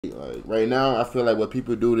Like right now, I feel like what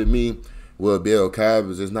people do to me with Bill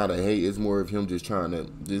Cavs is not a hate. It's more of him just trying to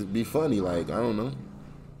just be funny. Like I don't know.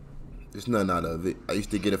 There's nothing out of it. I used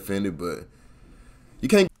to get offended, but you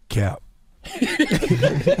can't cap.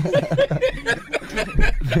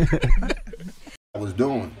 I was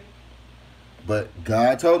doing, but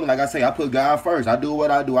God told me, like I say, I put God first. I do what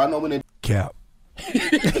I do. I know when it cap.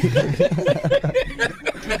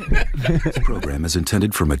 This program is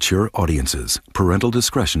intended for mature audiences. Parental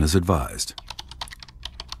discretion is advised.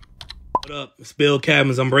 What up? It's Bill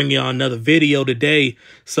Cavins. I'm bringing y'all another video today.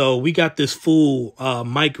 So we got this fool,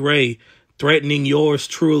 Mike Ray, threatening yours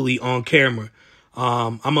truly on camera.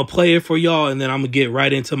 I'm going to play it for y'all, and then I'm going to get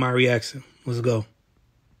right into my reaction. Let's go.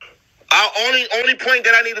 only point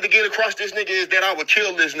that I needed to get across this nigga is that I would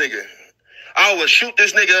kill this nigga. I would shoot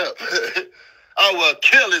this nigga up. I would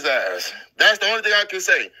kill his ass. That's the only thing I can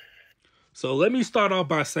say. So let me start off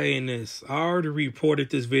by saying this. I already reported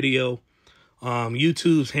this video.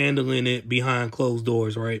 YouTube's handling it behind closed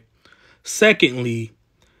doors, right? Secondly,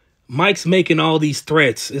 Mike's making all these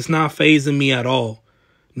threats. It's not fazing me at all.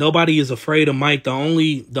 Nobody is afraid of Mike. The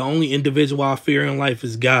only individual I fear in life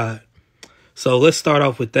is God. So let's start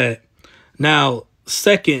off with that. Now,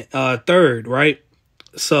 third, right?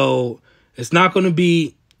 So it's not going to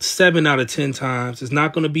be 7 out of 10 times. It's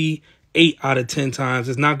not going to be 8 out of 10 times.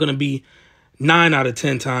 It's not going to be 9 out of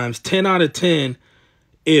 10 times. 10 out of 10.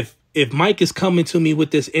 If Mike is coming to me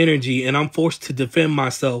with this energy and I'm forced to defend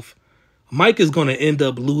myself, Mike is going to end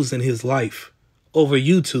up losing his life over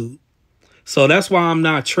YouTube. So that's why I'm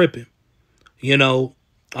not tripping. You know,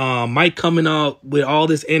 Mike coming out with all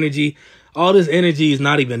this energy is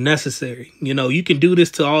not even necessary. You know, you can do this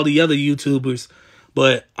to all the other YouTubers,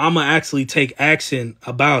 but I'm going to actually take action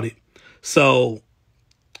about it. So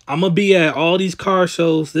I'm going to be at all these car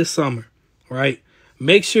shows this summer, right?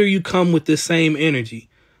 Make sure you come with this same energy,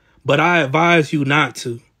 but I advise you not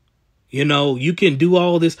to. You know, you can do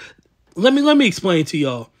all this. Let me explain to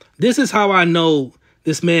y'all. This is how I know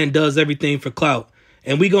this man does everything for clout.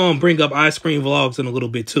 And we going to bring up ice cream vlogs in a little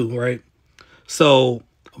bit too, right? So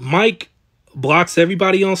Mike blocks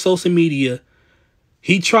everybody on social media.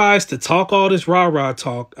 He tries to talk all this rah-rah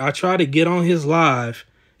talk. I try to get on his live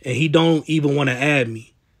and he don't even want to add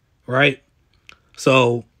me, right?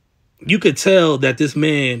 So you could tell that this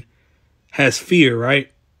man has fear,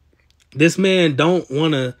 right? This man don't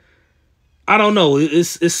want to, I don't know.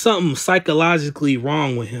 It's something psychologically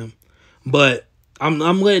wrong with him. But I'm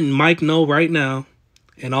letting Mike know right now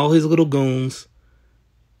and all his little goons,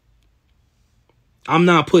 I'm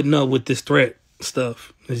not putting up with this threat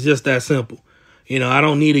stuff. It's just that simple. You know, I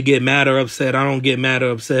don't need to get mad or upset. I don't get mad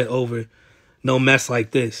or upset over no mess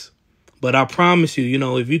like this. But I promise you, you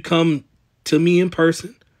know, if you come to me in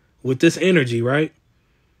person with this energy, right,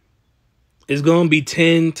 it's going to be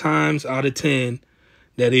 10 times out of 10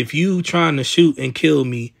 that if you trying to shoot and kill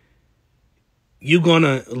me, you're going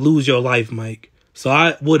to lose your life, Mike. So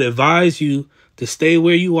I would advise you to stay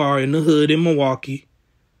where you are in the hood in Milwaukee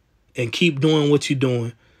and keep doing what you're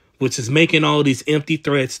doing, which is making all these empty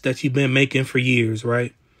threats that you've been making for years,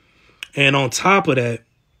 right? And on top of that,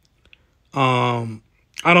 I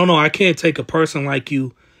don't know, I can't take a person like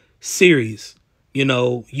you serious. You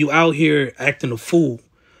know, you out here acting a fool.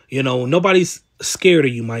 You know, nobody's scared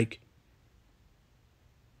of you, Mike,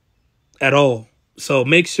 at all. So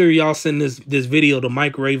make sure y'all send this video to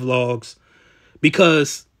Mike Ray Vlogs,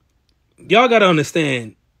 because y'all got to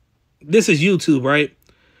understand, this is YouTube, right?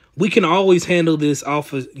 We can always handle this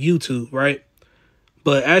off of YouTube, right?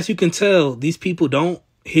 But as you can tell, these people don't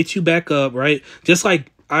hit you back up, right? Just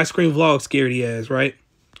like Ice Cream Vlog scared he ass, right?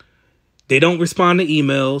 They don't respond to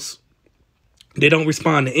emails. They don't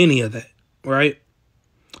respond to any of that, right?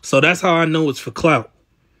 So that's how I know it's for clout,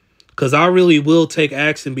 because I really will take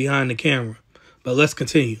action behind the camera. But let's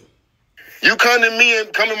continue. You come to me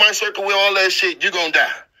and come in my circle with all that shit, you're going to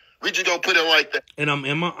die. We just going to put it like that. And I'm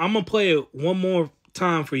going to play it one more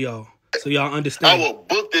time for y'all so y'all understand. I will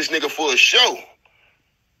book this nigga for a show.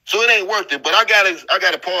 So it ain't worth it. But I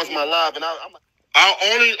gotta pause my live, and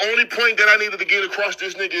only point that I needed to get across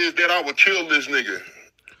this nigga is that I would kill this nigga.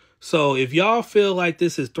 So if y'all feel like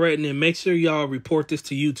this is threatening, make sure y'all report this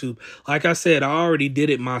to YouTube. Like I said, I already did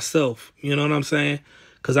it myself. You know what I'm saying?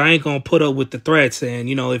 Because I ain't going to put up with the threats. And,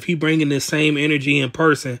 you know, if he bringing this same energy in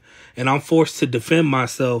person and I'm forced to defend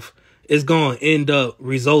myself, it's going to end up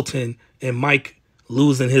resulting in Mike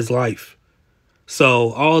losing his life.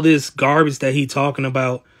 So all this garbage that he talking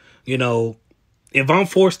about, you know, if I'm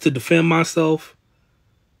forced to defend myself,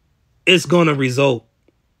 it's going to result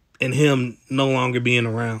in him no longer being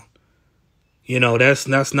around. You know, that's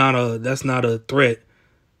not a threat.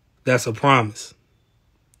 That's a promise.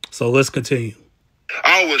 So let's continue.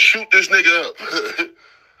 I will shoot this nigga up.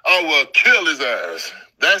 I will kill his ass.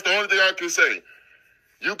 That's the only thing I can say.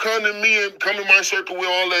 You come to me and come in my circle with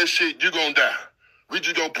all that shit, you gonna die. We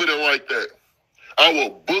just gonna put it like that. I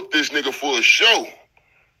will book this nigga for a show.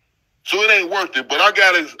 So it ain't worth it, but I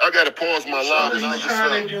gotta pause my life. So he's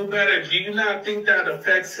trying to do better. Do you not think that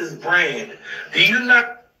affects his brand? Do you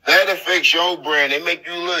not? That affects your brand. It make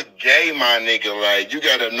you look gay, my nigga. Like, you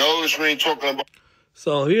got a nose ring talking about.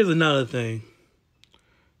 So here's another thing.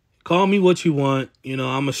 Call me what you want. You know,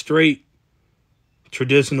 I'm a straight,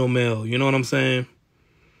 traditional male. You know what I'm saying?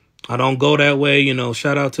 I don't go that way. You know,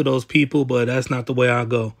 shout out to those people, but that's not the way I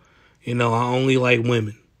go. You know, I only like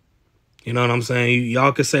women. You know what I'm saying?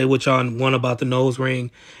 Y'all can say what y'all want about the nose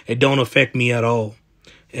ring. It don't affect me at all.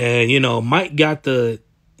 And, you know, Mike got the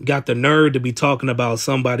nerve to be talking about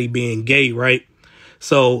somebody being gay, right?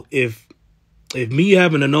 So if me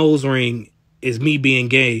having a nose ring is me being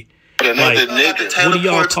gay, like, what do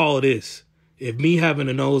y'all call this? If me having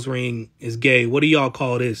a nose ring is gay, what do y'all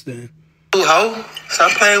call this then? Ho,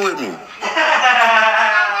 stop playing with me.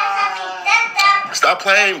 Stop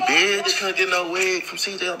playing, bitch. Couldn't get no wig from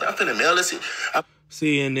CJ. I'm finna mail this.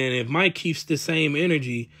 See, and then if Mike keeps the same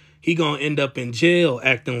energy, he gonna end up in jail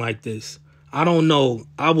acting like this. I don't know.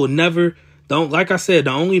 I will never. Like I said,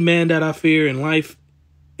 the only man that I fear in life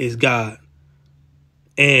is God.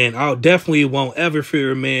 And I definitely won't ever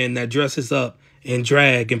fear a man that dresses up in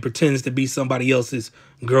drag and pretends to be somebody else's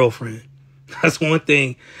girlfriend. That's one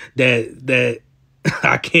thing that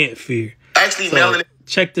I can't fear. Actually, so,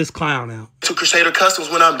 check this clown out. To Crusader Customs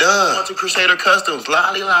when I'm done. To Crusader Customs.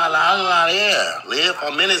 La la la la, yeah. Live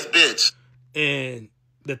for minutes, bitch. And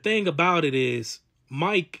the thing about it is,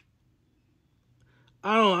 Mike,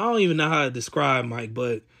 I don't even know how to describe Mike,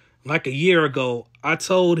 but like a year ago, I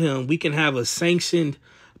told him we can have a sanctioned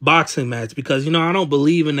boxing match because, you know, I don't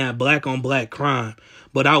believe in that black on black crime,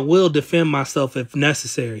 but I will defend myself if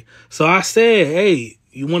necessary. So I said, hey,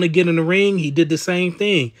 you want to get in the ring? He did the same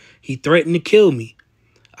thing. He threatened to kill me.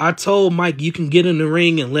 I told Mike, you can get in the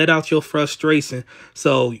ring and let out your frustration.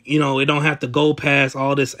 So, you know, it don't have to go past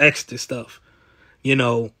all this extra stuff, you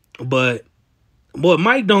know, but what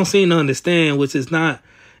Mike don't seem to understand, which is not,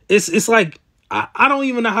 it's like, I don't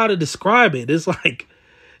even know how to describe it. It's like,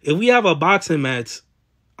 if we have a boxing match,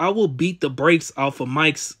 I will beat the brakes off of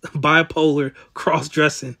Mike's bipolar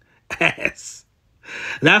cross-dressing ass.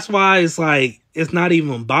 That's why it's like, it's not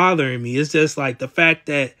even bothering me. It's just like the fact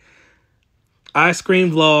that Ice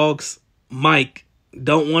Cream Vlogs, Mike,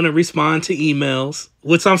 don't want to respond to emails,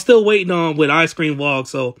 which I'm still waiting on with Ice Cream Vlogs.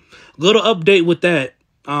 So, little update with that.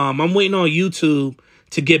 I'm waiting on YouTube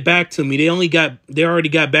to get back to me. They already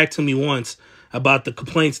got back to me once about the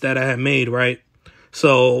complaints that I had made, right?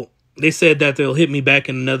 So they said that they'll hit me back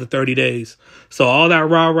in another 30 days. So all that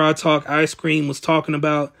rah-rah talk Ice Cream was talking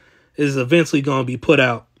about is eventually going to be put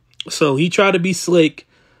out. So he tried to be slick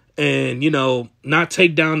and, you know, not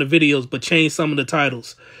take down the videos, but change some of the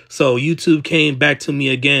titles. So YouTube came back to me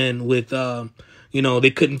again with, you know,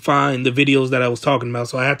 they couldn't find the videos that I was talking about.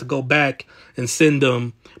 So I had to go back and send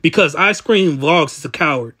them because Ice Cream Vlogs is a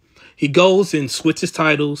coward. He goes and switches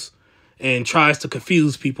titles and tries to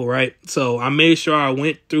confuse people, right? So I made sure I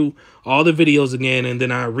went through all the videos again, and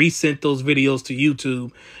then I resent those videos to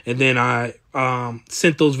YouTube, and then I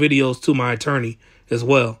sent those videos to my attorney as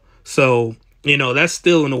well. So, you know, that's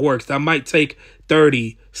still in the works. That might take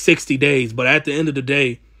 30, 60 days, but at the end of the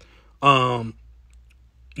day, YouTube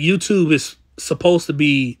is supposed to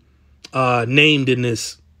be named in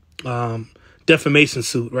this defamation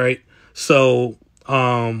suit, right? So,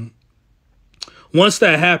 once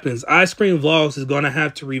that happens, Ice Cream Vlogs is going to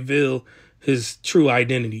have to reveal his true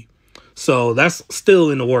identity. So that's still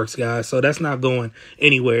in the works, guys. So that's not going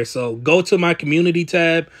anywhere. So go to my community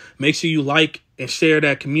tab. Make sure you like and share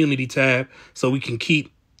that community tab so we can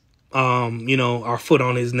keep, you know, our foot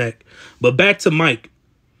on his neck. But back to Mike.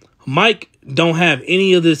 Mike don't have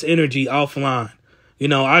any of this energy offline. You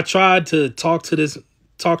know, I tried to talk to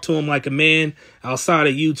him like a man outside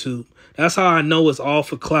of YouTube. That's how I know it's all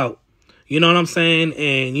for clout. You know what I'm saying?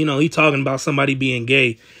 And, you know, he talking about somebody being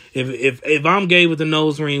gay. If I'm gay with a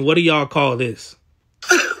nose ring, what do y'all call this?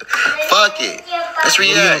 Fuck it. Let's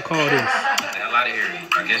react. What do y'all call this? Get the hell out of here.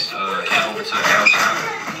 I guess head over to the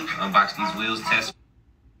outside, unbox these wheels, test.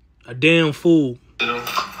 A damn fool. Go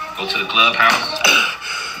to the clubhouse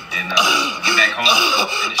and get back home.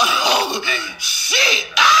 Finish it. Shit!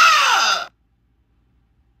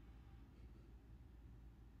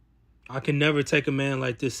 I can never take a man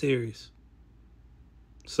like this serious.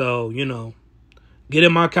 So, you know, get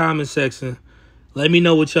in my comment section. Let me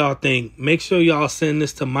know what y'all think. Make sure y'all send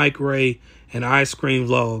this to Mike Ray and ice cream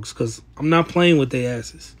vlogs, because I'm not playing with their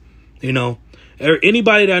asses. You know,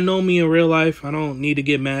 anybody that know me in real life, I don't need to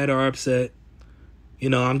get mad or upset. You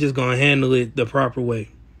know, I'm just going to handle it the proper way.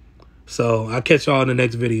 So I'll catch y'all in the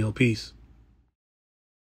next video. Peace.